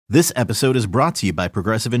This episode is brought to you by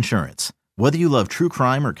Progressive Insurance. Whether you love true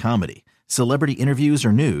crime or comedy, celebrity interviews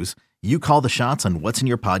or news, you call the shots on what's in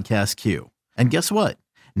your podcast queue. And guess what?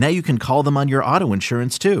 Now you can call them on your auto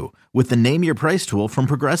insurance too with the Name Your Price tool from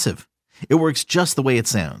Progressive. It works just the way it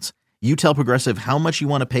sounds. You tell Progressive how much you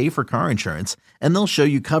want to pay for car insurance, and they'll show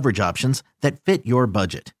you coverage options that fit your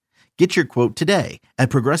budget. Get your quote today at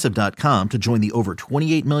Progressive.com to join the over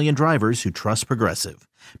 28 million drivers who trust Progressive.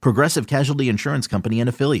 Progressive Casualty Insurance Company and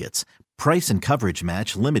Affiliates. Price and coverage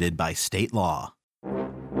match limited by state law.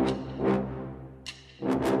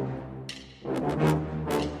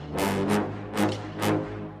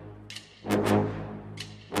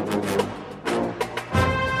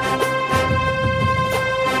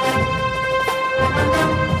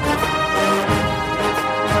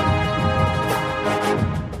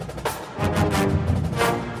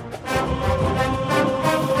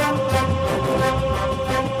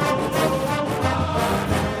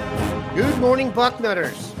 Morning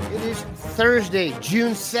Bucknutters. It is Thursday,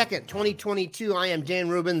 June 2nd, 2022. I am Dan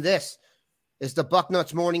Rubin. This is the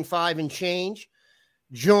Bucknuts Morning 5 and Change,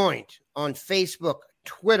 joined on Facebook,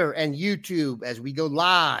 Twitter, and YouTube as we go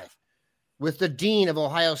live with the Dean of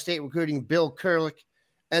Ohio State Recruiting, Bill Kurelic,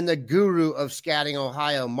 and the guru of scouting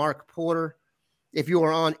Ohio, Mark Porter. If you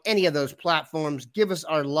are on any of those platforms, give us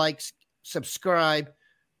our likes, subscribe,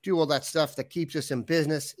 do all that stuff that keeps us in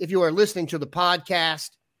business. If you are listening to the podcast,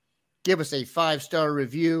 give us a 5-star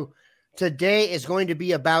review. Today is going to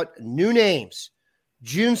be about new names.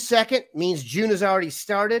 June 2nd means June has already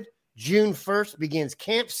started. June 1st begins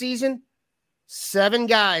camp season. 7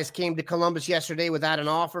 guys came to Columbus yesterday without an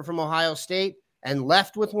offer from Ohio State and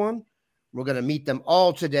left with one. We're going to meet them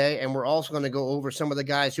all today, and we're also going to go over some of the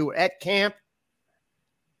guys who are at camp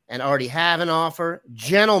and already have an offer.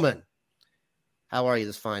 Gentlemen, how are you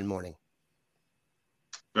this fine morning?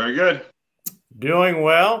 Very good. Doing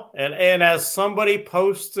well. And as somebody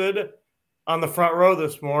posted on the front row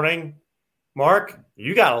this morning, Mark,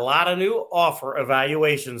 you got a lot of new offer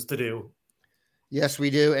evaluations to do. Yes, we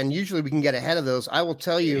do. And usually we can get ahead of those. I will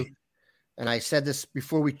tell you, and I said this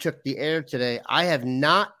before we took the air today,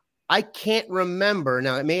 I can't remember.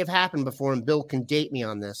 Now, it may have happened before, and Bill can date me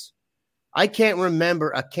on this. I can't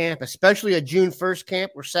remember a camp, especially a June 1st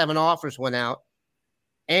camp where 7 offers went out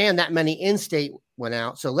and that many in-state went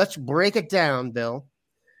out. So let's break it down, Bill.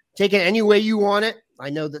 Take it any way you want it. I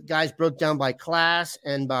know that guys broke down by class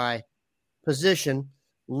and by position.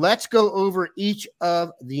 Let's go over each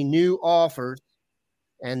of the new offers.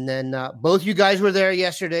 And then both you guys were there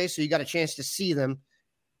yesterday, so you got a chance to see them,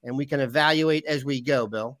 and we can evaluate as we go,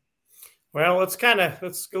 Bill. Well, let's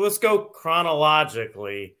go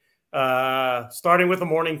chronologically. Starting with the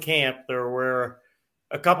morning camp, there were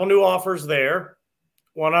a couple new offers there.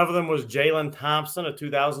 One of them was Jalen Thompson, a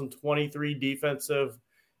 2023 defensive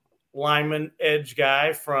lineman edge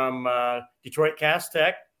guy from Detroit Cass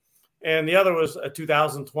Tech. And the other was a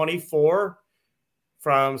 2024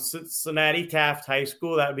 from Cincinnati Taft High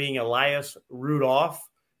School, that being Elias Rudolph,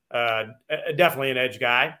 definitely an edge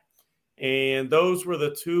guy. And those were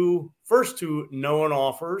the first two known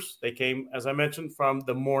offers. They came, as I mentioned, from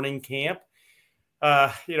the morning camp.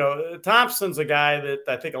 Thompson's a guy that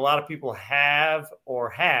I think a lot of people have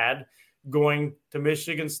or had going to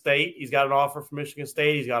Michigan State. He's got an offer from Michigan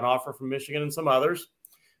State. He's got an offer from Michigan and some others.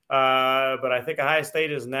 But I think Ohio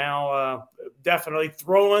State is now definitely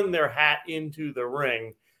throwing their hat into the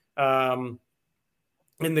ring. In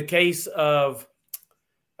the case of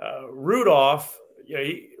Rudolph,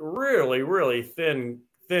 he really, really thin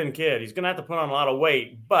kid. He's going to have to put on a lot of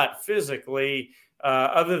weight, but physically,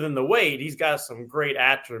 other than the weight, he's got some great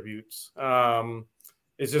attributes.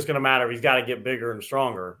 It's just going to matter if he's got to get bigger and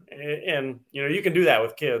stronger. And you can do that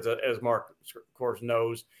with kids, as Mark, of course,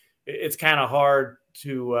 knows. It's kind of hard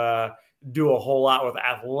to do a whole lot with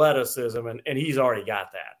athleticism, and he's already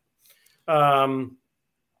got that.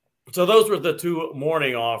 So those were the 2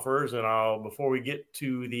 morning offers, and before we get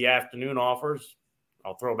to the afternoon offers,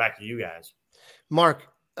 I'll throw it back to you guys. Mark,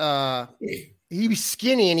 he was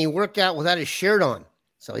skinny and he worked out without his shirt on.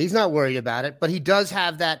 So he's not worried about it, but he does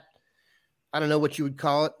have that, I don't know what you would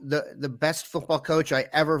call it. The best football coach I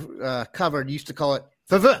ever covered used to call it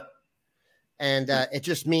 "favor," and it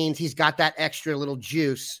just means he's got that extra little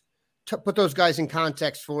juice. To put those guys in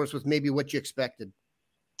context for us with maybe what you expected.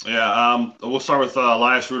 Yeah, we'll start with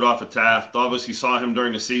Elias Rudolph at Taft. Obviously saw him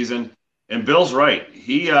during the season, and Bill's right.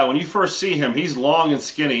 He when you first see him, he's long and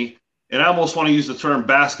skinny, and I almost want to use the term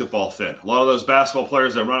basketball thin. A lot of those basketball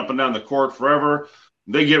players that run up and down the court forever,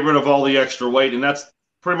 they get rid of all the extra weight, and that's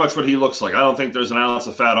pretty much what he looks like. I don't think there's an ounce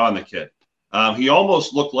of fat on the kid. He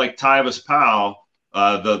almost looked like Tyvis Powell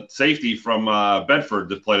the safety from Bedford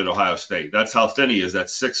that played at Ohio State. That's how thin he is, that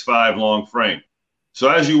 6'5" long frame. So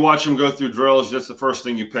as you watch him go through drills, that's the first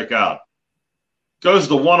thing you pick out. Goes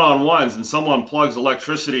to one-on-ones, and someone plugs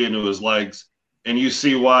electricity into his legs, and you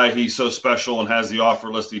see why he's so special and has the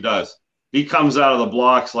offer list he does. He comes out of the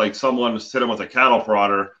blocks like someone hit him with a cattle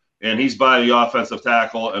prodder, and he's by the offensive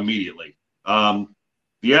tackle immediately.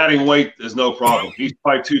 The adding weight is no problem. He's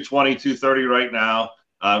probably 220, 230 right now.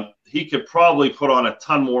 He could probably put on a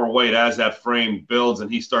ton more weight as that frame builds and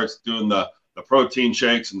he starts doing the protein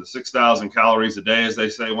shakes and the 6,000 calories a day, as they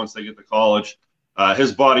say, once they get to college.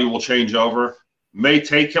 His body will change over. May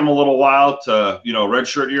take him a little while to,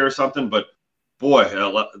 redshirt year or something, but boy,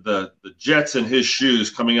 the jets in his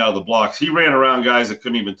shoes coming out of the blocks. He ran around guys that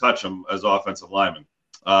couldn't even touch him as offensive linemen.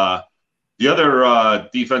 The other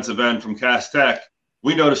defensive end from Cass Tech,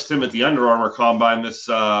 we noticed him at the Under Armour Combine this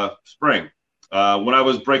spring. When I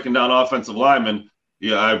was breaking down offensive linemen,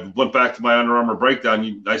 I went back to my Under Armour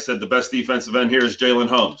breakdown. I said the best defensive end here is Jalen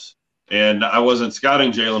Holmes. And I wasn't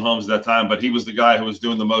scouting Jalen Holmes at that time, but he was the guy who was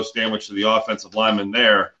doing the most damage to the offensive lineman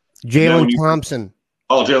there. Jalen Thompson.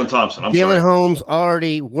 Oh, Jalen Thompson. I'm sorry. Jalen Holmes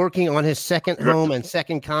already working on his second home and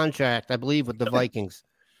second contract, I believe, with the Vikings.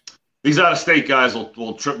 These out-of-state guys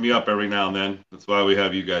will trip me up every now and then. That's why we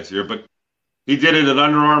have you guys here. But he did it at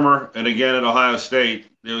Under Armour and again at Ohio State.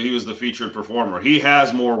 He was the featured performer. He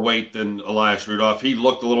has more weight than Elias Rudolph. He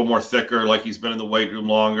looked a little more thicker, like he's been in the weight room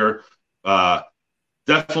longer.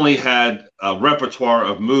 Definitely had a repertoire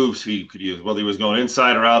of moves he could use, whether he was going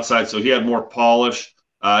inside or outside, so he had more polish.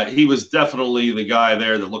 He was definitely the guy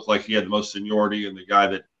there that looked like he had the most seniority and the guy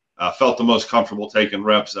that felt the most comfortable taking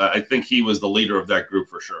reps. I think he was the leader of that group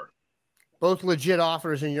for sure. Both legit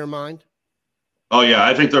offers in your mind? Oh, yeah.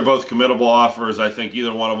 I think they're both committable offers. I think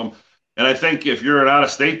either one of them. And I think if you're an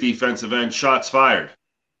out-of-state defensive end, shots fired.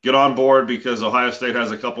 Get on board because Ohio State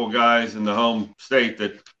has a couple guys in the home state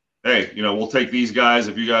that, hey, we'll take these guys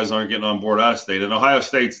if you guys aren't getting on board out of state. And Ohio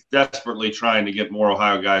State's desperately trying to get more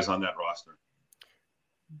Ohio guys on that roster.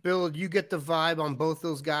 Bill, you get the vibe on both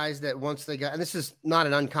those guys that once they got – and this is not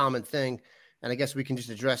an uncommon thing, and I guess we can just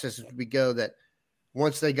address this as we go, that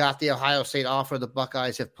once they got the Ohio State offer, the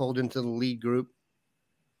Buckeyes have pulled into the lead group?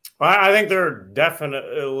 Well, I think they're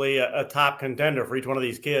definitely a top contender for each one of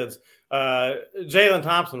these kids. Jalen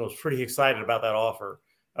Thompson was pretty excited about that offer.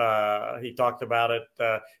 He talked about it.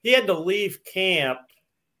 He had to leave camp.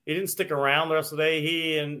 He didn't stick around the rest of the day.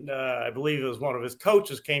 He and I believe it was one of his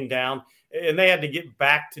coaches came down, and they had to get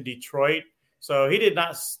back to Detroit. So he did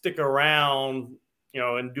not stick around,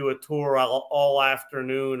 and do a tour all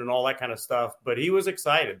afternoon and all that kind of stuff. But he was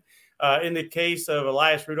excited. In the case of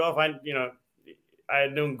Elias Rudolph, I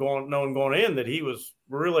had known going in that he was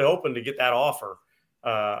really hoping to get that offer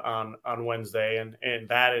on Wednesday, and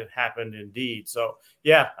that had happened indeed. So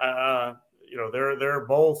yeah, they're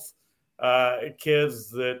both kids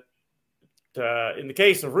that in the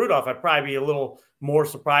case of Rudolph, I'd probably be a little more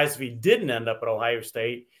surprised if he didn't end up at Ohio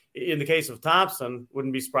State. In the case of Thompson,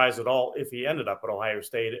 wouldn't be surprised at all if he ended up at Ohio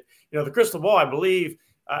State. The crystal ball, I believe,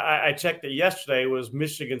 I checked it yesterday, was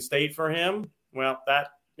Michigan State for him. Well,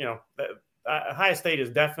 Ohio State is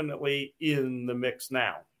definitely in the mix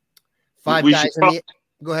now.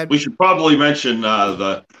 Go ahead. We should probably mention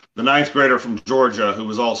the ninth grader from Georgia who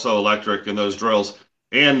was also electric in those drills,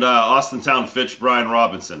 and Austintown Fitch Brian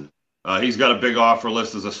Robinson. He's got a big offer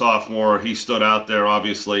list as a sophomore. He stood out there,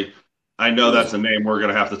 obviously. I know that's a name we're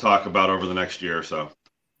going to have to talk about over the next year or so.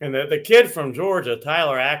 And the kid from Georgia,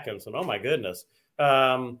 Tyler Atkinson, oh my goodness.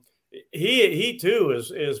 He too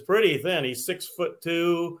is pretty thin. He's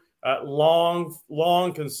 6'2",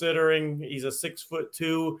 long considering he's a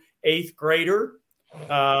 6'2" eighth grader.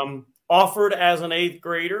 Offered as an eighth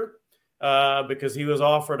grader because he was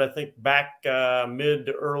offered, I think, back mid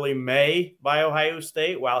to early May by Ohio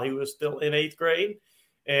State while he was still in eighth grade.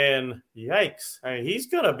 And yikes, he's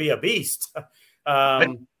going to be a beast. I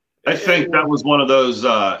think that was one of those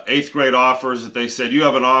eighth grade offers that they said, you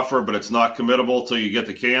have an offer, but it's not committable till you get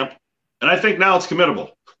to camp. And I think now it's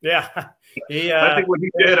committable. Yeah. I think what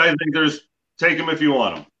he did, I think take him if you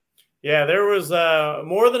want him. Yeah, there was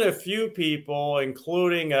more than a few people,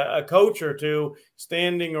 including a coach or two,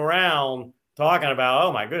 standing around talking about,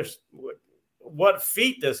 oh my gosh, what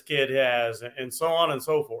feet this kid has, and so on and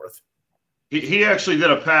so forth. He actually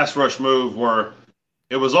did a pass rush move where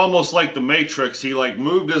it was almost like the Matrix. He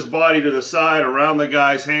moved his body to the side around the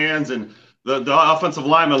guy's hands, and the offensive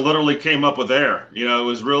lineman literally came up with air. It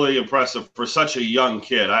was really impressive for such a young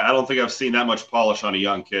kid. I don't think I've seen that much polish on a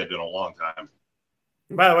young kid in a long time.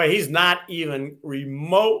 By the way, he's not even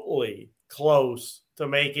remotely close to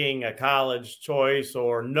making a college choice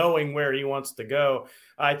or knowing where he wants to go.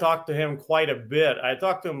 I talked to him quite a bit. I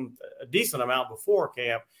talked to him a decent amount before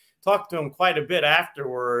camp, talked to him quite a bit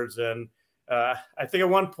afterwards. And I think at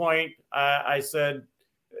one point I said,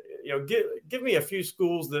 give me a few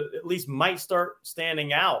schools that at least might start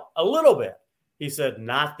standing out a little bit. He said,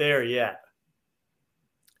 not there yet.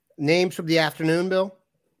 Names from the afternoon, Bill?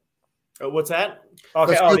 What's that?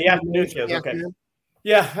 Okay. The afternoon kids. Okay.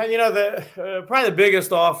 Yeah. Probably the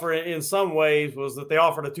biggest offer in some ways was that they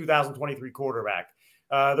offered a 2023 quarterback.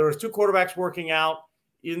 There was 2 quarterbacks working out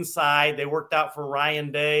inside. They worked out for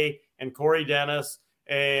Ryan Day and Corey Dennis.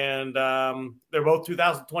 And they're both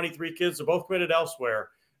 2023 kids. They're both committed elsewhere.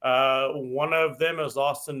 One of them is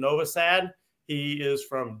Austin Novosad. He is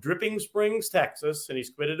from Dripping Springs, Texas, and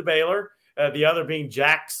he's committed to Baylor. The other being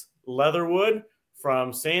Jax Leatherwood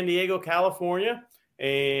from San Diego, California,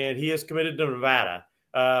 and he is committed to Nevada.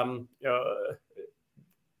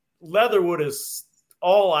 Leatherwood is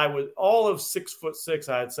all of 6'6",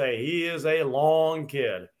 I'd say. He is a long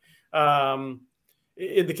kid. In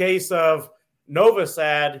the case of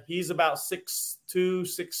Novosad, he's about 6'2",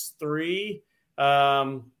 6'3".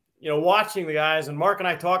 Watching the guys, and Mark and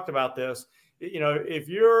I talked about this, if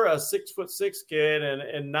you're a 6'6" kid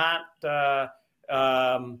and not the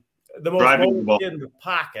most mobile kid in the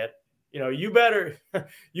pocket, you better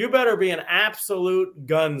be an absolute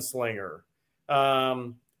gunslinger.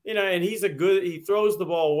 And he throws the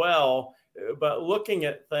ball well, but looking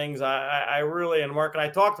at things, I really, and Mark and I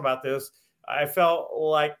talked about this, I felt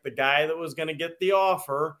like the guy that was going to get the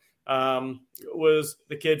offer was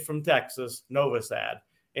the kid from Texas, Novosad.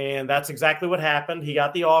 And that's exactly what happened. He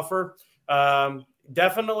got the offer.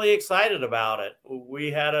 Definitely excited about it.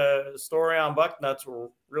 We had a story on Bucknuts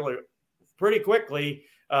really pretty quickly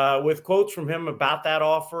with quotes from him about that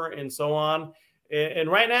offer and so on. And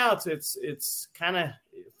right now it's kind of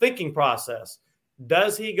thinking process.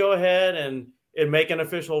 Does he go ahead and make an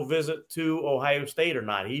official visit to Ohio State or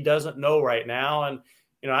not? He doesn't know right now. And,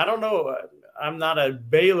 I don't know. I'm not a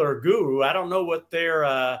Baylor guru. I don't know what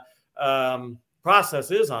their process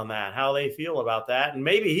is on that, how they feel about that. And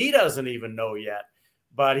maybe he doesn't even know yet,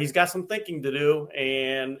 but he's got some thinking to do.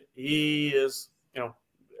 And he is,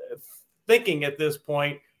 thinking at this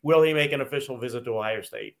point, will he make an official visit to Ohio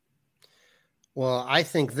State? Well, I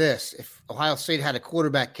think this, if Ohio State had a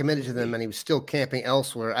quarterback committed to them and he was still camping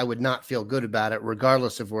elsewhere, I would not feel good about it,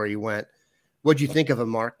 regardless of where he went. What'd you think of him,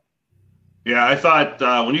 Mark? Yeah, I thought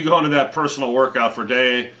when you go into that personal workout for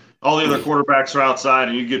Day, all the other quarterbacks are outside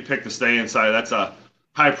and you get picked to stay inside. That's a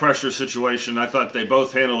high-pressure situation. I thought they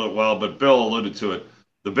both handled it well, but Bill alluded to it.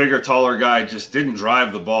 The bigger, taller guy just didn't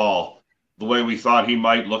drive the ball the way we thought he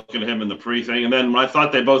might, looking at him in the pre-thing. And then when I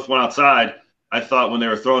thought they both went outside, I thought when they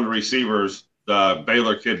were throwing to receivers, the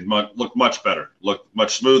Baylor kid looked much better, looked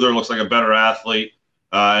much smoother, looks like a better athlete.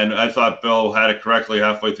 And I thought Bill had it correctly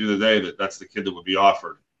halfway through the day that's the kid that would be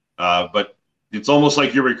offered. But it's almost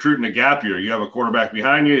like you're recruiting a gap year. You have a quarterback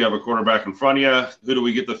behind you. You have a quarterback in front of you. Who do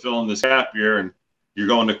we get to fill in this gap year? And you're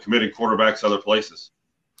going to committed quarterbacks other places.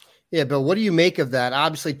 Yeah, Bill, what do you make of that?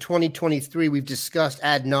 Obviously, 2023, we've discussed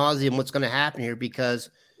ad nauseum what's going to happen here because,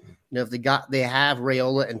 if they have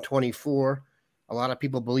Raiola in 24, a lot of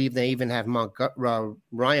people believe they even have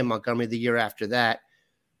Ryan Montgomery the year after that.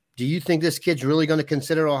 Do you think this kid's really going to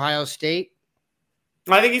consider Ohio State?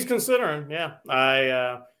 I think he's considering,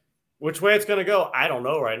 yeah. Which way it's going to go, I don't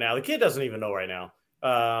know right now. The kid doesn't even know right now.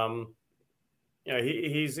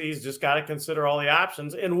 He's just got to consider all the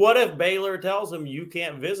options. And what if Baylor tells him you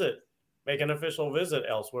can't make an official visit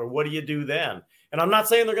elsewhere? What do you do then? And I'm not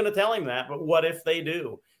saying they're going to tell him that, but what if they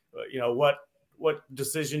do? What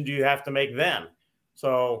decision do you have to make then?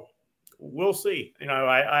 So we'll see.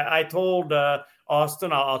 I told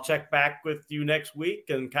Austin I'll check back with you next week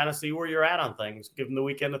and kind of see where you're at on things. Give him the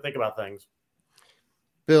weekend to think about things.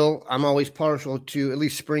 Bill, I'm always partial to at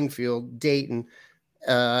least Springfield, Dayton.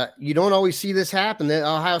 You don't always see this happen.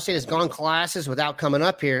 Ohio State has gone classes without coming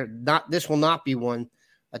up here. This will not be one.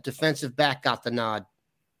 A defensive back got the nod.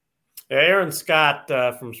 Aaron Scott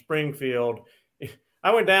from Springfield.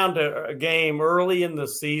 I went down to a game early in the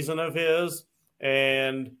season of his,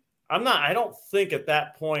 and I don't think at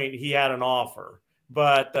that point he had an offer.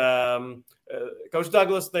 But Coach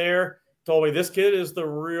Douglas there told me this kid is the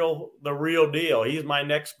real deal. He's my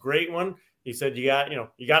next great one. He said, you got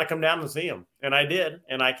to come down and see him. And I did.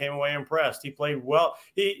 And I came away impressed. He played well.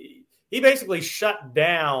 He basically shut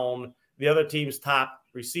down the other team's top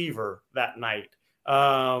receiver that night.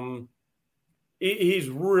 He's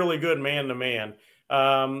really good man to man.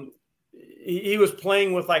 He was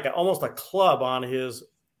playing with almost a club on his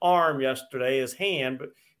arm yesterday, his hand, but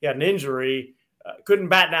he had an injury, couldn't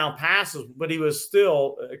bat down passes, but he was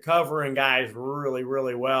still covering guys really,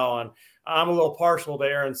 really well. And I'm a little partial to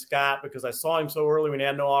Aaron Scott because I saw him so early when he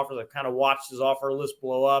had no offers. I kind of watched his offer list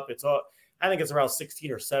blow up. I think it's around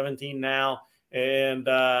 16 or 17 now. And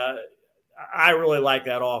I really like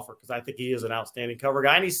that offer because I think he is an outstanding cover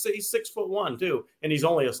guy. And he's 6'1" too. And he's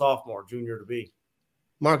only a sophomore, junior to be.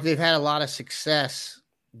 Mark, they've had a lot of success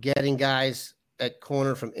getting guys at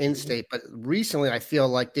corner from in-state, but recently I feel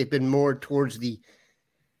like they've been more towards the,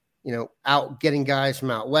 out getting guys from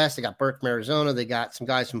out west. They got Berkeley, Arizona. They got some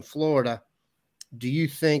guys from Florida. Do you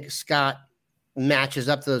think Scott matches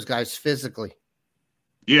up to those guys physically?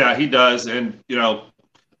 Yeah, he does. And,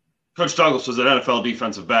 Coach Douglas was an NFL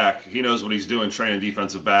defensive back. He knows what he's doing training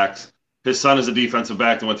defensive backs. His son is a defensive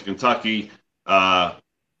back that went to Kentucky.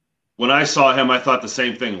 When I saw him, I thought the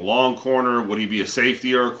same thing. Long corner, would he be a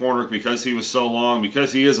safety or a corner because he was so long?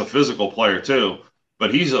 Because he is a physical player too,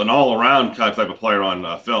 but he's an all-around type of player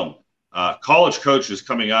on film. College coaches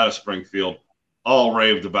coming out of Springfield all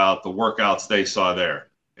raved about the workouts they saw there.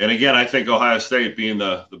 And again, I think Ohio State, being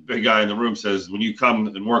the big guy in the room, says when you come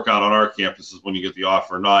and work out on our campus is when you get the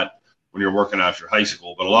offer, not when you're working out your high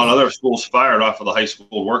school. But a lot of other schools fired off of the high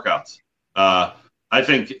school workouts. I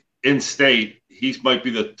think in-state, he might be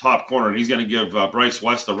the top corner, and he's going to give Bryce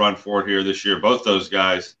West a run for it here this year. Both those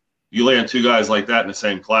guys, you land two guys like that in the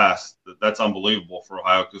same class, that's unbelievable for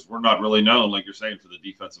Ohio because we're not really known, like you're saying, for the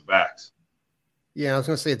defensive backs. Yeah, I was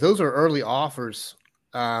going to say, those are early offers.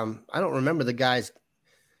 I don't remember the guys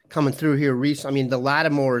coming through here recently. I mean, the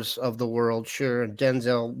Lattimores of the world, sure, and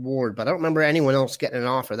Denzel Ward, but I don't remember anyone else getting an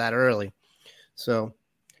offer that early. So,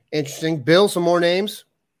 interesting. Bill, some more names?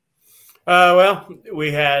 Well,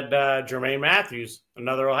 we had Jermaine Matthews,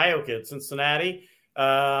 another Ohio kid, Cincinnati.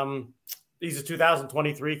 He's a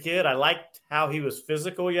 2023 kid. I liked how he was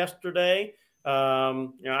physical yesterday.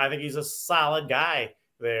 I think he's a solid guy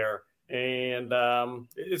there. And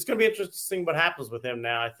it's going to be interesting what happens with him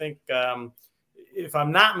now. I think, if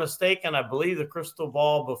I'm not mistaken, I believe the crystal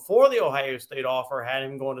ball before the Ohio State offer had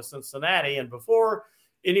him going to Cincinnati. And before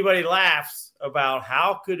anybody laughs about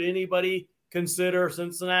how could anybody consider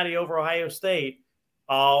Cincinnati over Ohio State,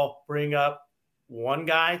 I'll bring up one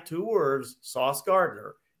guy, two words, Sauce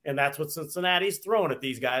Gardner. And that's what Cincinnati's throwing at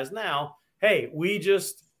these guys now. Hey, we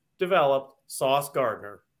just developed Sauce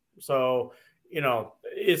Gardner. So,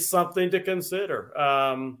 it's something to consider.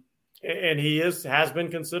 And he has been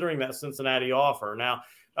considering that Cincinnati offer. Now,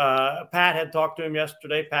 Pat had talked to him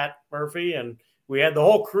yesterday, Pat Murphy, and we had the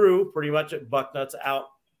whole crew pretty much at Bucknuts out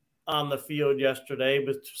on the field yesterday.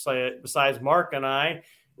 But besides Mark and I,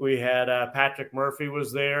 we had Patrick Murphy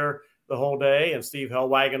was there the whole day, and Steve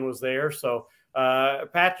Hellwagon was there. So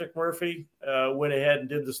Patrick Murphy went ahead and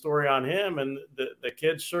did the story on him, and the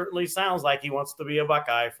kid certainly sounds like he wants to be a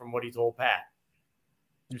Buckeye from what he told Pat.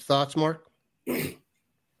 Your thoughts, Mark?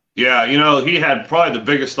 Yeah, he had probably the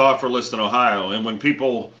biggest offer list in Ohio. And when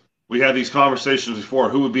we had these conversations before,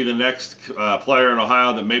 who would be the next player in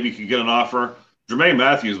Ohio that maybe could get an offer? Jermaine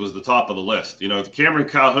Matthews was the top of the list. Cameron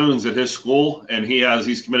Calhoun's at his school, and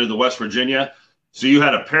he's committed to West Virginia. So you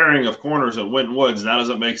had a pairing of corners at Winton Woods. Now,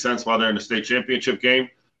 doesn't make sense while they're in the state championship game,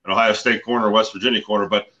 an Ohio State corner, West Virginia corner.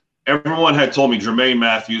 But everyone had told me Jermaine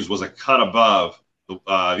Matthews was a cut above the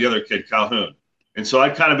other kid, Calhoun. And so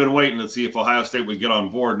I'd kind of been waiting to see if Ohio State would get on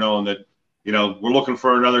board, knowing that, we're looking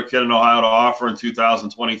for another kid in Ohio to offer in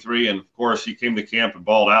 2023. And, of course, he came to camp and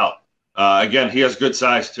balled out. Again, he has good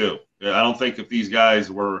size, too. I don't think if these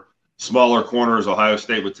guys were smaller corners, Ohio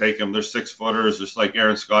State would take him. They're 6-footers, just like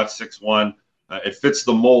Aaron Scott, 6'1". It fits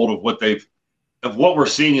the mold of what we're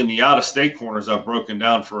seeing in the out-of-state corners I've broken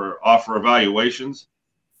down for offer evaluations.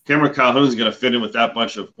 Cameron Calhoun's going to fit in with that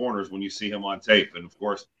bunch of corners when you see him on tape. And, of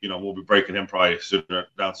course, we'll be breaking him probably sooner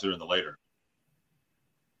than later.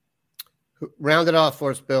 Round it off for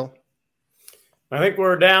us, Bill. I think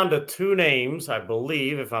we're down to two names, I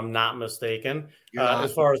believe, if I'm not mistaken,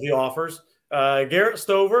 as far as the offers. Garrett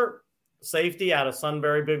Stover, safety out of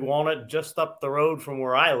Sunbury Big Walnut, just up the road from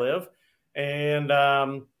where I live. And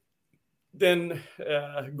then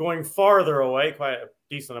going farther away, quite a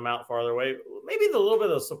decent amount farther away, maybe a little bit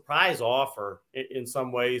of a surprise offer in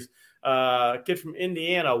some ways. Kid from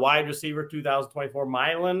Indiana, wide receiver, 2024,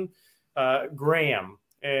 Mylan Graham.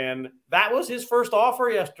 And that was his first offer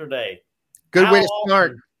yesterday. Good way to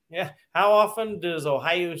start. Yeah. How often does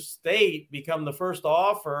Ohio State become the first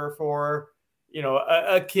offer for,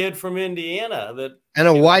 a kid from Indiana and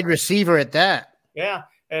a wide receiver at that? Yeah.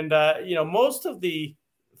 And, most of the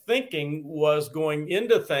thinking was going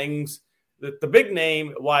into things the big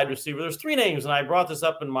name wide receiver, there's three names, and I brought this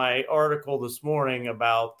up in my article this morning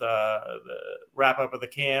about the wrap up of the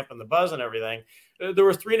camp and the buzz and everything. There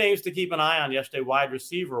were three names to keep an eye on yesterday, wide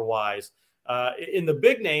receiver wise. In the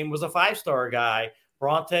big name was a 5-star guy,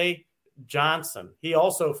 Bronte Johnson. He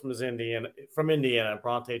also from Indiana,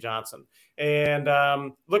 Bronte Johnson,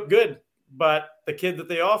 and looked good. But the kid that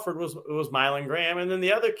they offered was Mylan Graham, and then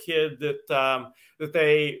the other kid that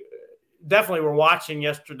they definitely were watching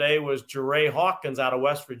yesterday was Jeray Hawkins out of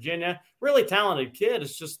West Virginia. Really talented kid.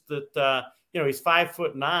 It's just that he's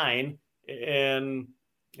 5'9", and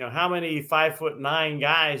how many 5'9"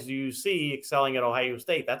 guys do you see excelling at Ohio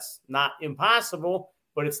State? That's not impossible,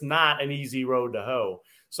 but it's not an easy road to hoe.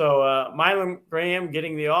 So Mylan Graham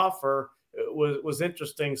getting the offer was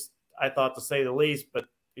interesting, I thought, to say the least, but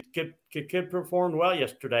kid performed well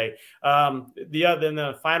yesterday.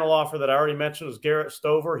 The final offer that I already mentioned was Garrett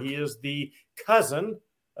Stover. He is the cousin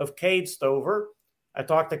of Cade Stover. I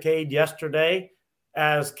talked to Cade yesterday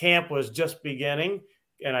as camp was just beginning,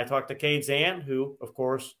 and I talked to Cade's aunt, who, of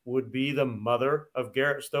course, would be the mother of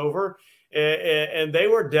Garrett Stover. And they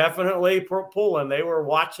were definitely pulling. They were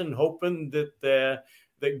watching, hoping that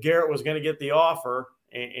Garrett was going to get the offer.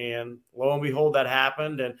 And lo and behold, that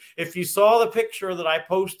happened. And if you saw the picture that I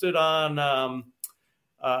posted on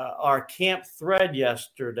our camp thread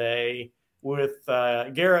yesterday with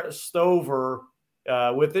Garrett Stover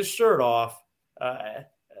with his shirt off,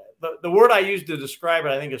 the word I used to describe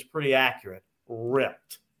it, I think, is pretty accurate.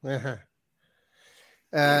 Ripped. Uh-huh.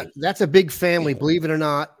 That's a big family. Believe it or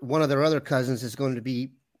not, one of their other cousins is going to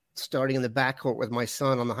be starting in the backcourt with my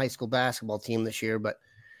son on the high school basketball team this year, but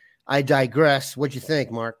I digress. What'd you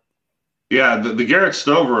think, Mark? Yeah, the Garrett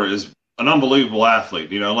Stover is an unbelievable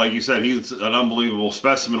athlete. Like you said, he's an unbelievable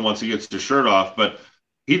specimen once he gets his shirt off. But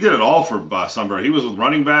he did it all for Sunbury. He was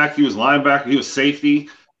running back, he was linebacker, he was safety.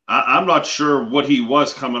 I'm not sure what he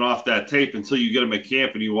was coming off that tape until you get him at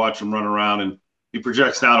camp and you watch him run around. And he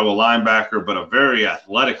projects now to a linebacker, but a very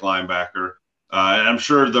athletic linebacker. And I'm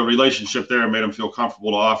sure the relationship there made him feel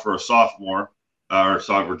comfortable to offer a sophomore or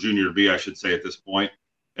junior to be, I should say, at this point.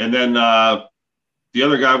 And then the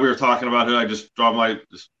other guy we were talking about, who I just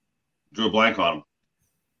drew a blank on him.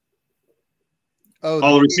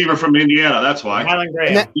 The receiver from Indiana. That's why. Mylan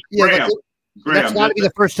Graham. That's got to be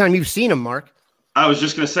the first time you've seen him, Mark. I was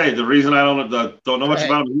just going to say the reason I don't know much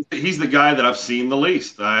about him. He's the guy that I've seen the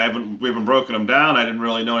least. We haven't broken him down. I didn't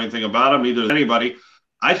really know anything about him, neither did anybody.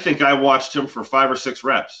 I think I watched him for 5 or 6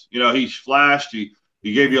 reps. He flashed. He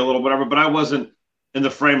gave you a little whatever, but I wasn't in the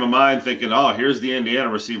frame of mind thinking, oh, here's the Indiana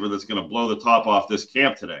receiver that's going to blow the top off this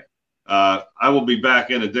camp today. I will be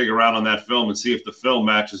back in to dig around on that film and see if the film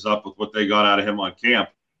matches up with what they got out of him on camp.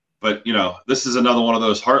 But, this is another one of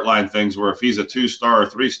those Heartline things where if he's a 2-star or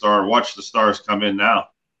 3-star, watch the stars come in now.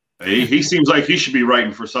 He seems like he should be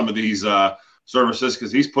writing for some of these services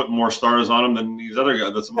because he's putting more stars on them than these other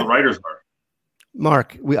guys, that some of the writers are.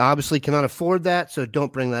 Mark, we obviously cannot afford that, so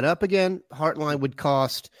don't bring that up again. Heartline would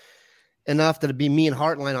cost enough that it'd be me and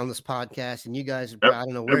Heartline on this podcast, and you guys, I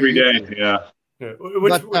don't know where every day, yeah.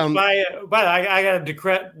 I got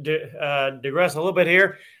to digress a little bit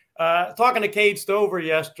here. Talking to Cade Stover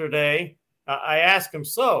yesterday, I asked him,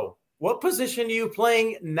 so what position are you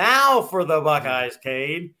playing now for the Buckeyes,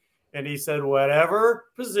 Cade? And he said, whatever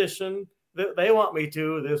position that they want me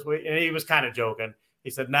to this week. And he was kind of joking. He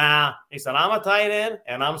said, nah. He said, I'm a tight end,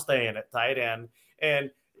 and I'm staying at tight end.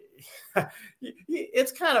 And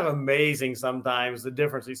it's kind of amazing sometimes the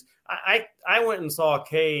differences. I went and saw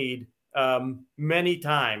Cade many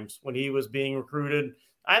times when he was being recruited.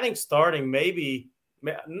 I think starting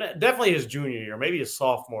definitely his junior year, maybe his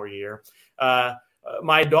sophomore year.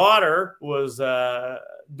 My daughter was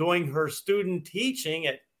doing her student teaching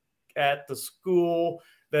at the school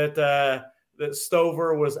that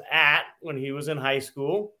Stover was at when he was in high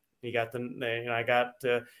school. My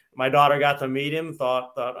daughter got to meet him,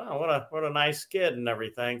 thought, oh, what a nice kid and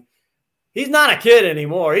everything. He's not a kid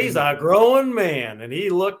anymore. He's a grown man, and he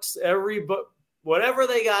looks whatever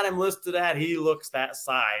they got him listed at, he looks that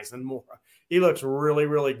size and more. He looks really,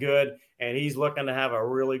 really good, and he's looking to have a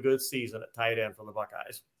really good season at tight end for the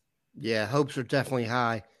Buckeyes. Yeah, hopes are definitely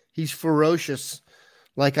high. He's ferocious.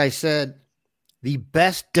 Like I said, the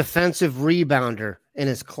best defensive rebounder in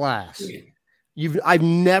his class. I've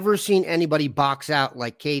never seen anybody box out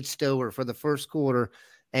like Cade Stover for the first quarter.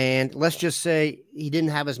 And let's just say he didn't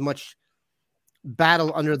have as much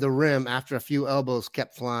battle under the rim after a few elbows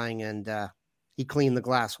kept flying, and he cleaned the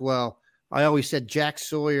glass well. I always said Jack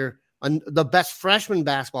Sawyer, the best freshman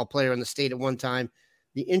basketball player in the state at one time,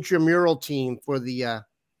 the intramural team for the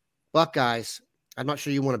Buckeyes. I'm not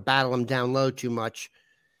sure you want to battle him down low too much.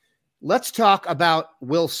 Let's talk about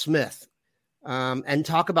Will Smith and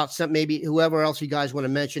talk about maybe whoever else you guys want to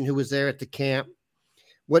mention who was there at the camp.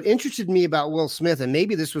 What interested me about Will Smith, and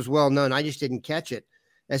maybe this was well known, I just didn't catch it,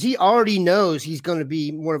 as he already knows he's going to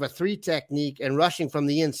be more of a 3 technique and rushing from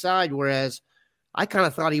the inside, whereas I kind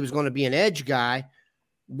of thought he was going to be an edge guy.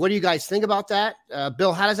 What do you guys think about that?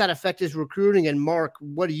 Bill, how does that affect his recruiting? And Mark,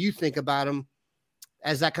 what do you think about him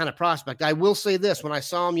as that kind of prospect? I will say this, when I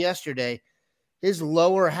saw him yesterday, his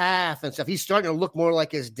lower half and stuff, he's starting to look more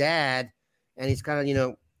like his dad, and he's kind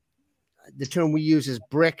of, the term we use is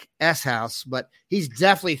brick S house, but he's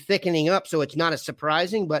definitely thickening up, so it's not as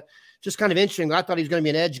surprising, but just kind of interesting. I thought he was going to be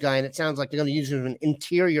an edge guy, and it sounds like they're going to use him as an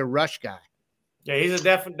interior rush guy. Yeah, he's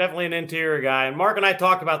definitely an interior guy. And Mark and I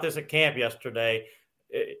talked about this at camp yesterday.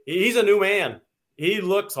 He's a new man. He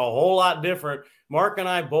looks a whole lot different. Mark and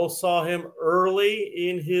I both saw him early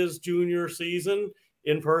in his junior season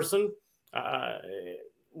in person.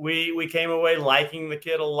 We came away liking the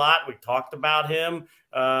kid a lot. We talked about him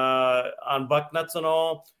on Bucknuts and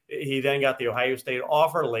all. He then got the Ohio State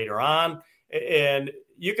offer later on, and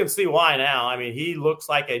you can see why now. I mean, he looks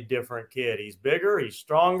like a different kid. He's bigger, he's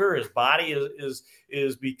stronger. His body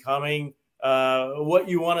is becoming what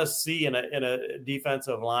you want to see in a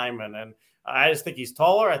defensive lineman. And I just think he's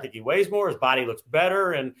taller. I think he weighs more. His body looks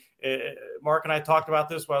better. And Mark and I talked about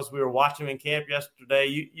this while we were watching him in camp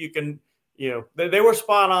yesterday. They were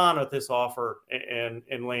spot on with this offer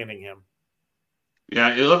and landing him.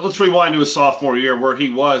 Yeah, let's rewind to his sophomore year where he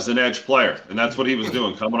was an edge player, and that's what he was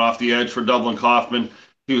doing, coming off the edge for Dublin Kaufman.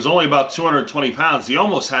 He was only about 220 pounds. He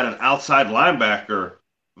almost had an outside linebacker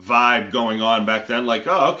vibe going on back then, like,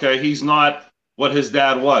 oh, okay, he's not what his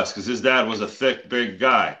dad was, because his dad was a thick, big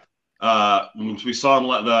guy. We saw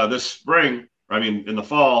him this spring, in the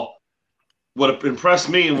fall. What impressed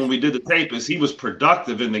me when we did the tape is he was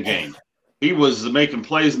productive in the game. He was making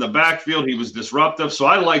plays in the backfield. He was disruptive. So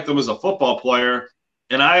I liked him as a football player.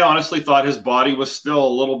 And I honestly thought his body was still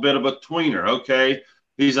a little bit of a tweener. Okay,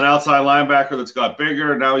 he's an outside linebacker that's got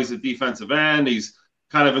bigger. Now he's a defensive end. He's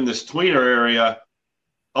kind of in this tweener area.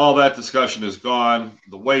 All that discussion is gone.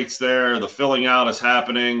 The weight's there. The filling out is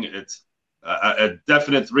happening. It's a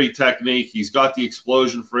definite 3 technique. He's got the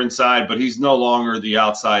explosion for inside, but he's no longer the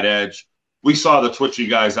outside edge. We saw the twitchy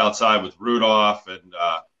guys outside with Rudolph and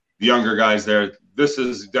the younger guys there. This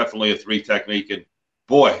is definitely a 3 technique. And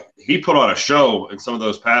boy, he put on a show in some of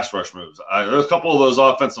those pass rush moves. There's a couple of those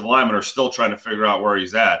offensive linemen are still trying to figure out where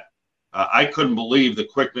he's at. I couldn't believe the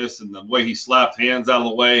quickness and the way he slapped hands out of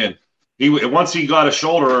the way. And once he got a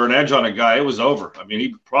shoulder or an edge on a guy, it was over. I mean,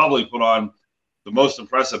 he probably put on the most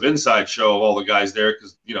impressive inside show of all the guys there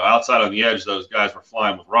because, outside on the edge, those guys were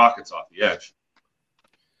flying with rockets off the edge.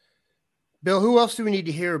 Bill, who else do we need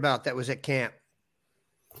to hear about that was at camp?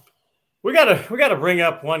 We gotta bring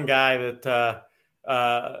up one guy that,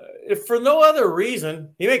 if for no other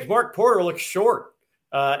reason, he makes Mark Porter look short.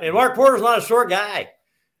 And Mark Porter's not a short guy.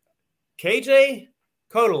 KJ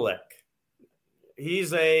Kodalek.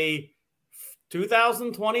 He's a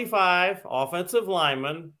 2025 offensive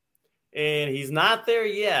lineman, and he's not there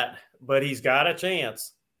yet, but he's got a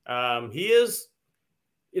chance. He is,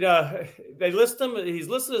 they list him. He's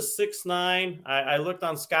listed as 6'9". I looked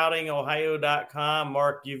on scoutingohio.com.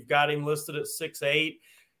 Mark, you've got him listed at 6'8".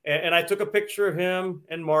 And I took a picture of him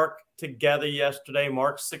and Mark together yesterday.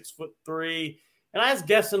 Mark's 6'3". And I was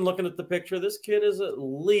guessing, looking at the picture, this kid is at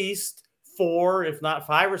least 4, if not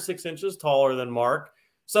 5 or 6 inches taller than Mark.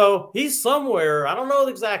 So he's somewhere, I don't know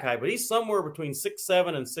the exact height, but he's somewhere between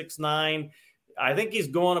 6'7" and 6'9". I think he's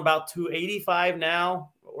going about 285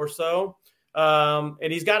 now or so.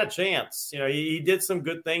 And he's got a chance. He did some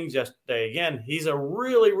good things yesterday. Again, he's a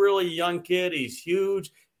really, really young kid. He's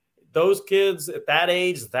huge. Those kids at that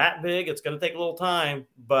age, that big, it's going to take a little time,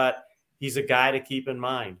 but he's a guy to keep in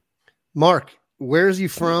mind. Mark, where is he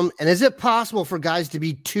from? And is it possible for guys to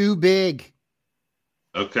be too big?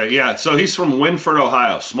 Okay, yeah. So he's from Winford,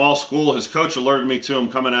 Ohio, small school. His coach alerted me to him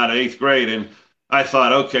coming out of 8th grade, and I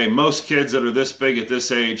thought, okay, most kids that are this big at this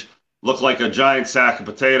age look like a giant sack of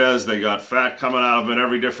potatoes. They got fat coming out of them in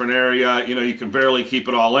every different area. You can barely keep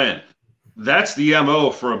it all in. That's the MO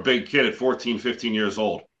for a big kid at 14, 15 years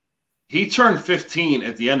old. He turned 15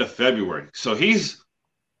 at the end of February. So he's,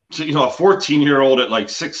 a 14-year-old at like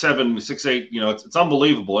 6'7", 6'8", it's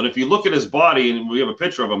unbelievable. And if you look at his body, and we have a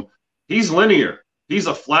picture of him, he's linear. He's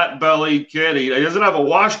a flat-bellied kid. He doesn't have a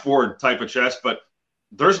washboard type of chest, but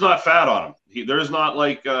there's not fat on him. There's not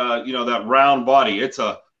like, that round body. It's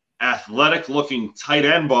a athletic-looking tight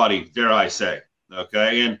end body, dare I say.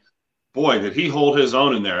 Okay, and boy, did he hold his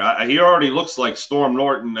own in there. He already looks like Storm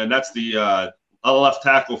Norton, and that's the a left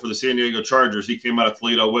tackle for the San Diego Chargers. He came out of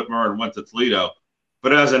Toledo, Whitmer, and went to Toledo.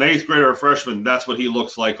 But as an eighth grader or freshman, that's what he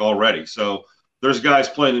looks like already. So there's guys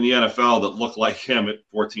playing in the NFL that look like him at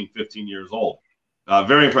 14, 15 years old.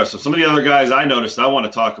 Very impressive. Some of the other guys I noticed I want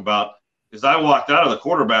to talk about is I walked out of the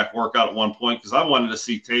quarterback workout at one point because I wanted to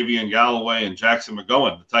see Tavian Galloway and Jackson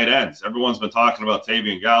McGowan, the tight ends. Everyone's been talking about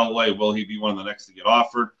Tavian Galloway. Will he be one of the next to get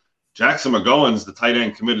offered? Jackson McGowan's the tight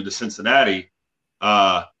end committed to Cincinnati.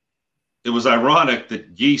 It was ironic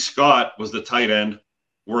that Guy Scott was the tight end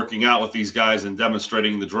working out with these guys and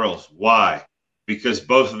demonstrating the drills. Why? Because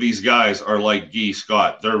both of these guys are like Guy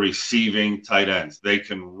Scott. They're receiving tight ends. They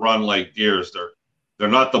can run like deers. They're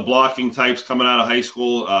not the blocking types coming out of high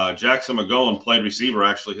school. Jackson McGowan played receiver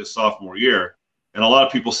actually his sophomore year, and a lot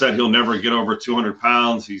of people said he'll never get over 200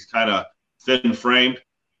 pounds. He's kind of thin-framed.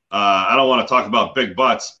 I don't want to talk about big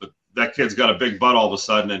butts, but that kid's got a big butt all of a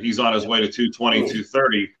sudden, and he's on his way to 220,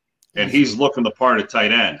 230, and he's looking the part of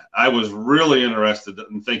tight end. I was really interested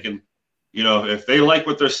in thinking, if they like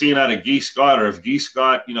what they're seeing out of Guy Scott, or if Guy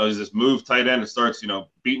Scott, is this move tight end and starts,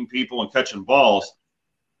 beating people and catching balls,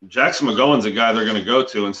 Jackson McGowan's a guy they're going to go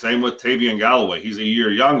to, and same with Tavian Galloway. He's a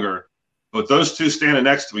year younger, but those two standing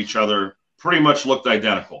next to each other pretty much looked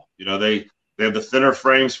identical. They have the thinner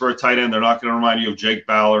frames for a tight end. They're not going to remind you of Jake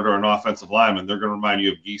Ballard or an offensive lineman. They're going to remind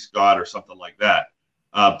you of Guy Scott or something like that.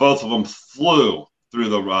 Both of them flew through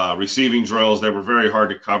the receiving drills. They were very hard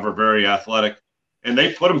to cover, very athletic, and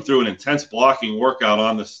they put them through an intense blocking workout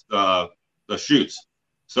on the shoots.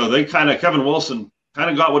 So they Kevin Wilson kind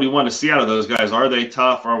of got what he wanted to see out of those guys. Are they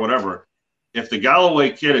tough or whatever? If the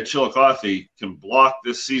Galloway kid at Chillicothe can block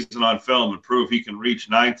this season on film and prove he can reach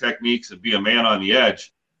 9 techniques and be a man on the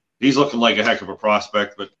edge, he's looking like a heck of a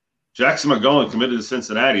prospect. But Jackson McGowan committed to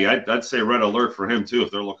Cincinnati. I'd say red alert for him too if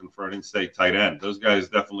they're looking for an in-state tight end. Those guys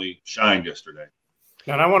definitely shined yesterday.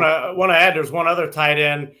 And I want to add, there's one other tight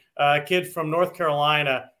end, kid from North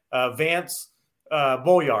Carolina, Vance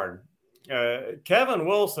Bolyard. Kevin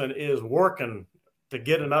Wilson is working to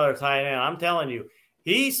get another tight end. I'm telling you,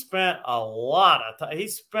 he spent a lot of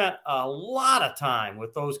time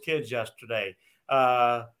with those kids yesterday.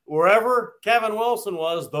 Wherever Kevin Wilson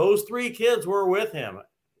was, those 3 kids were with him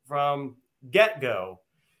from get-go.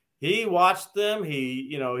 He watched them.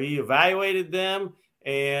 He evaluated them,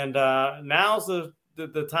 and now's the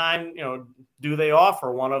time. Do they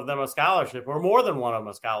offer one of them a scholarship or more than one of them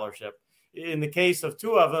a scholarship? In the case of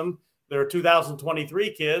 2 of them, they're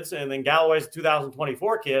 2023 kids, and then Galloway's a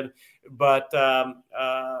 2024 kid. But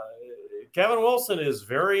Kevin Wilson is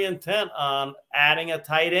very intent on adding a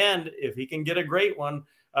tight end, if he can get a great one,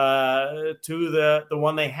 to the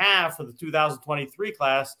one they have for the 2023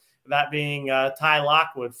 class, that being Ty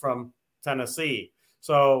Lockwood from Tennessee.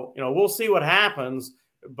 So, we'll see what happens.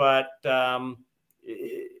 But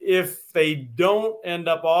if they don't end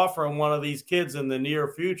up offering one of these kids in the near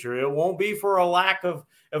future, it won't be for a lack of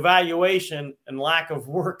evaluation and lack of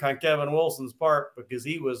work on Kevin Wilson's part, because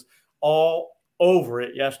he was all over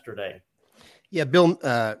it yesterday. Yeah, Bill,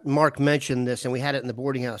 Mark mentioned this, and we had it in the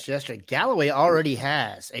boarding house yesterday. Galloway already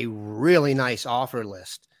has a really nice offer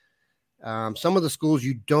list. Some of the schools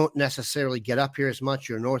you don't necessarily get up here as much,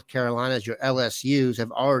 your North Carolinas, your LSUs,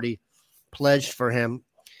 have already pledged for him.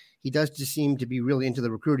 He does just seem to be really into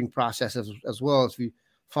the recruiting process as well, as you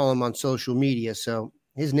follow him on social media. So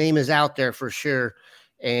his name is out there for sure.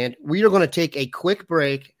 And we are going to take a quick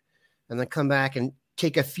break and then come back and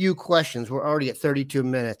take a few questions. We're already at 32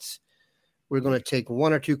 minutes. We're going to take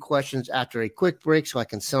 1 or 2 questions after a quick break so I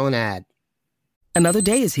can sell an ad. Another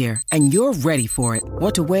day is here, and you're ready for it.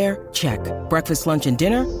 What to wear? Check. Breakfast, lunch, and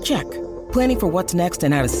dinner? Check. Planning for what's next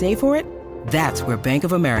and how to save for it? That's where Bank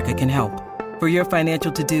of America can help. For your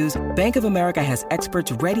financial to-dos, Bank of America has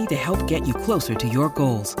experts ready to help get you closer to your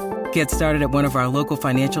goals. Get started at one of our local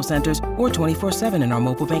financial centers or 24/7 in our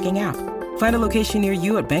mobile banking app. Find a location near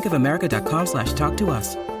you at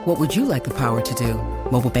bankofamerica.com/talktous. What would you like the power to do?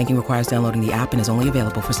 Mobile banking requires downloading the app and is only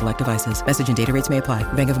available for select devices. Message and data rates may apply.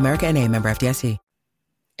 Bank of America NA, member FDIC.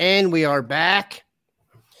 And we are back.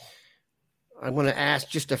 I'm going to ask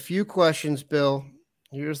just a few questions, Bill.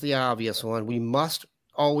 Here's the obvious one. We must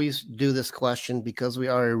always do this question because we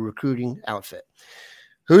are a recruiting outfit.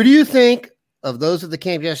 Who do you think of those at the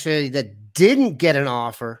camp yesterday that didn't get an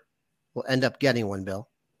offer will end up getting one, Bill?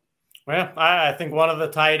 Well, I think one of the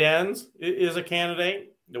tight ends is a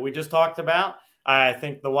candidate that we just talked about. I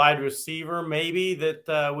think the wide receiver maybe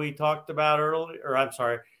that we talked about earlier, or I'm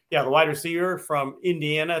sorry, the wide receiver from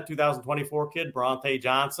Indiana, 2024 kid, Bronte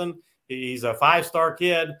Johnson. He's a 5-star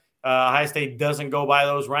kid. Ohio State doesn't go by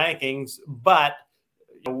those rankings, but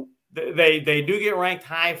they do get ranked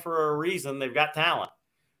high for a reason. They've got talent.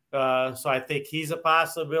 So I think he's a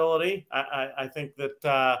possibility. I think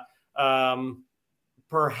that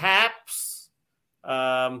perhaps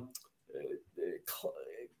caught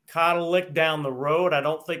a lick down the road. I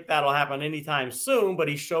don't think that'll happen anytime soon, but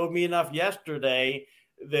he showed me enough yesterday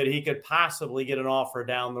that he could possibly get an offer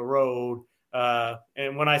down the road.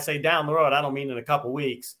 And when I say down the road, I don't mean in a couple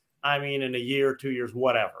weeks. I mean in a year, 2 years,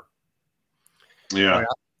 whatever. Yeah. Right.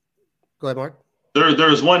 Go ahead, Mark.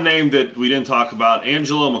 There's one name that we didn't talk about,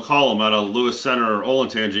 Angelo McCollum out of Lewis Center,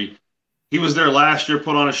 Olentangy. He was there last year,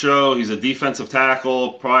 put on a show. He's a defensive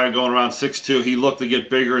tackle, probably going around 6'2". He looked to get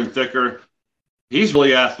bigger and thicker. He's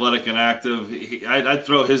really athletic and active. I'd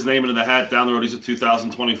throw his name into the hat down the road. He's a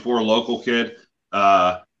 2024 local kid.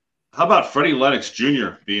 How about Freddie Lennox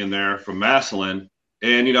Jr. being there from Massillon?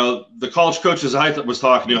 And, the college coaches I was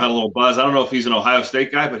talking to had a little buzz. I don't know if he's an Ohio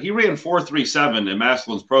State guy, but he ran 4.37 in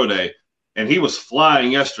Massillon's pro day, and he was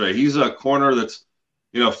flying yesterday. He's a corner that's,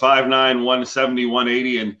 5'9", 170,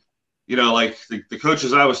 180. And, like the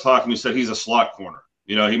coaches I was talking to said he's a slot corner.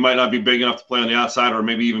 He might not be big enough to play on the outside or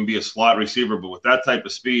maybe even be a slot receiver, but with that type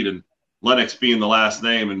of speed and Lennox being the last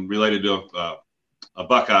name and related to a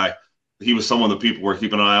Buckeye, he was someone that people were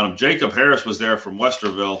keeping an eye on him. Jacob Harris was there from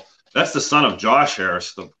Westerville. That's the son of Josh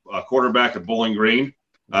Harris, the quarterback at Bowling Green.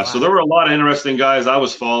 Wow. So there were a lot of interesting guys I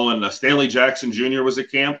was following. Stanley Jackson Jr. was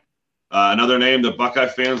at camp, another name that Buckeye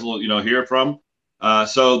fans will hear from.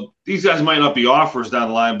 So these guys might not be offers down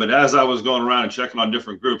the line, but as I was going around and checking on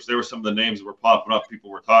different groups, there were some of the names that were popping up,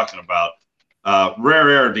 people were talking about.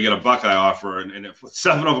 Rare air to get a Buckeye offer, and if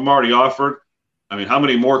 7 of them already offered, I mean, how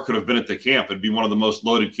many more could have been at the camp? It'd be one of the most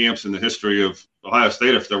loaded camps in the history of Ohio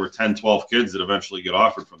State if there were 10, 12 kids that eventually get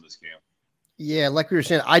offered from this camp. Yeah, like we were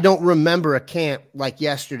saying, I don't remember a camp like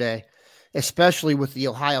yesterday, especially with the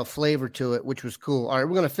Ohio flavor to it, which was cool. All right,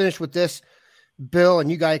 we're going to finish with this, Bill,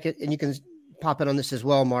 and you can pop in on this as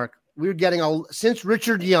well, Mark. We're getting since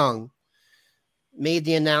Richard Young made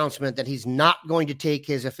the announcement that he's not going to take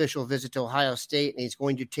his official visit to Ohio State and he's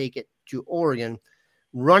going to take it to Oregon.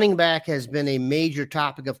 Running back has been a major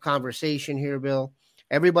topic of conversation here, Bill.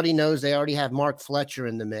 Everybody knows they already have Mark Fletcher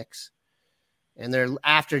in the mix, and they're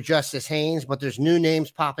after Justice Haynes, but there's new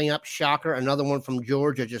names popping up. Shocker, another one from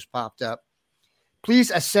Georgia just popped up.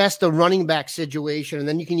 Please assess the running back situation, and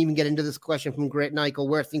then you can even get into this question from Grant Nichol,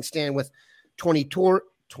 where things stand with 24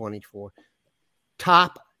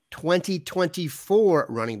 top 2024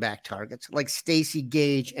 running back targets like Stacey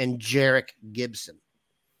Gage and Jarek Gibson.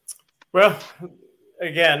 Well,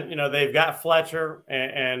 again, they've got Fletcher,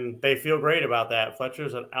 and they feel great about that.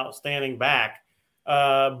 Fletcher's an outstanding back,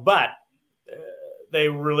 but they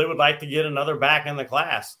really would like to get another back in the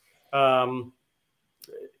class.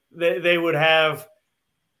 They would have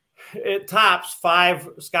at tops 5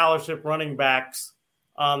 scholarship running backs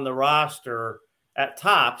on the roster. At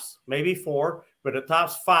tops, maybe 4, but at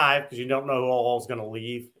tops 5, because you don't know who all is going to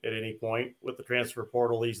leave at any point with the transfer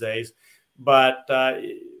portal these days. But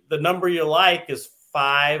the number you like is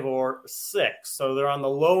 5 or 6. So they're on the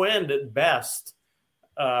low end at best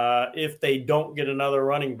if they don't get another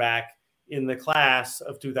running back in the class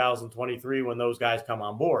of 2023 when those guys come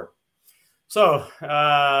on board. So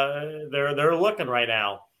they're looking right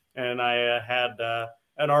now. And I had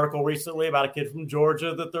an article recently about a kid from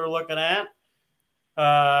Georgia that they're looking at.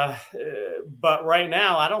 But right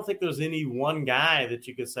now, I don't think there's any one guy that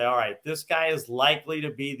you could say, all right, this guy is likely to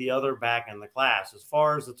be the other back in the class. As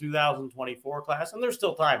far as the 2024 class, and there's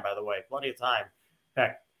still time, by the way, plenty of time.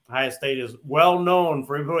 Heck, Ohio State is well known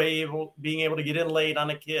for being able to get in late on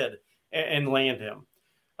a kid and land him.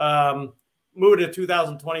 Moving to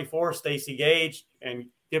 2024, Stacey Gage and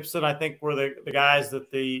Gibson, I think, were the guys that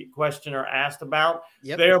the questioner asked about.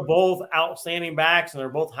 Yep. They're both outstanding backs, and they're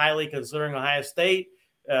both highly considering Ohio State.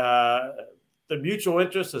 The mutual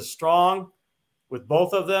interest is strong with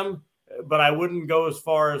both of them, but I wouldn't go as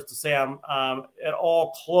far as to say I'm at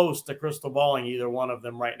all close to crystal balling either one of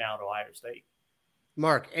them right now to Ohio State.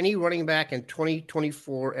 Mark, any running back in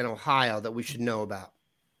 2024 in Ohio that we should know about?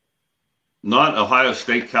 Not Ohio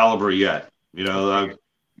State caliber yet.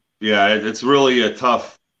 It's really a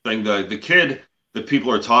tough thing. The kid that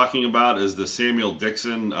people are talking about is the Samuel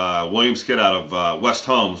Dixon Williams kid out of West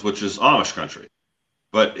Holmes, which is Amish country.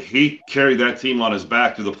 But he carried that team on his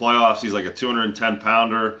back through the playoffs. He's like a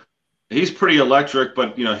 210-pounder. He's pretty electric,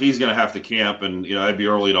 but, he's going to have to camp. And, I'd be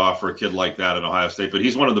early to offer a kid like that at Ohio State. But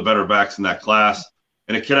he's one of the better backs in that class.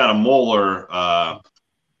 And a kid out of Moeller,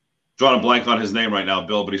 drawing a blank on his name right now,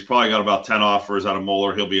 Bill, but he's probably got about 10 offers out of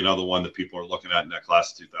Moeller. He'll be another one that people are looking at in that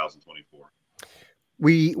class of 2024.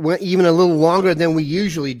 We went even a little longer than we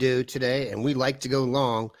usually do today, and we like to go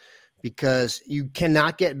long. because you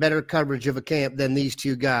cannot get better coverage of a camp than these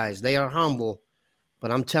two guys. They are humble,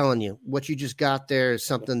 but I'm telling you, what you just got there is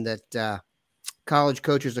something that college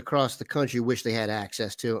coaches across the country wish they had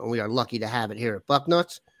access to, and we are lucky to have it here at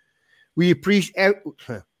Bucknuts. We appreciate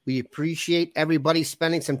everybody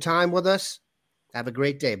spending some time with us. Have a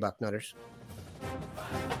great day, Bucknutters.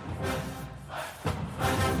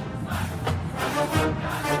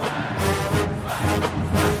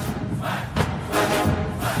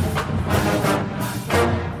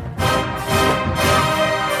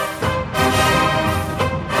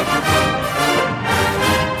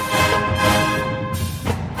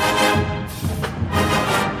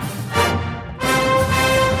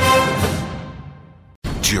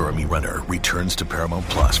 Jeremy Renner returns to Paramount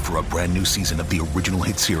Plus for a brand new season of the original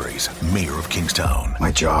hit series, Mayor of Kingstown. My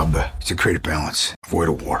job is to create a balance, avoid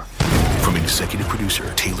a war. From executive producer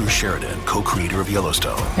Taylor Sheridan, co-creator of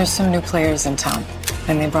Yellowstone. There's some new players in town,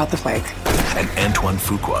 and they brought the plague. And Antoine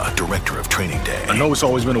Fuqua, director of Training Day. I know it's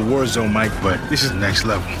always been a war zone, Mike, but this is next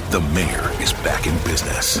level. The Mayor is back in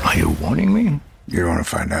business. Are you warning me? You're going to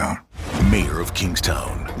find out. Mayor of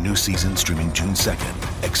Kingstown. New season streaming June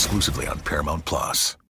 2nd, exclusively on Paramount Plus.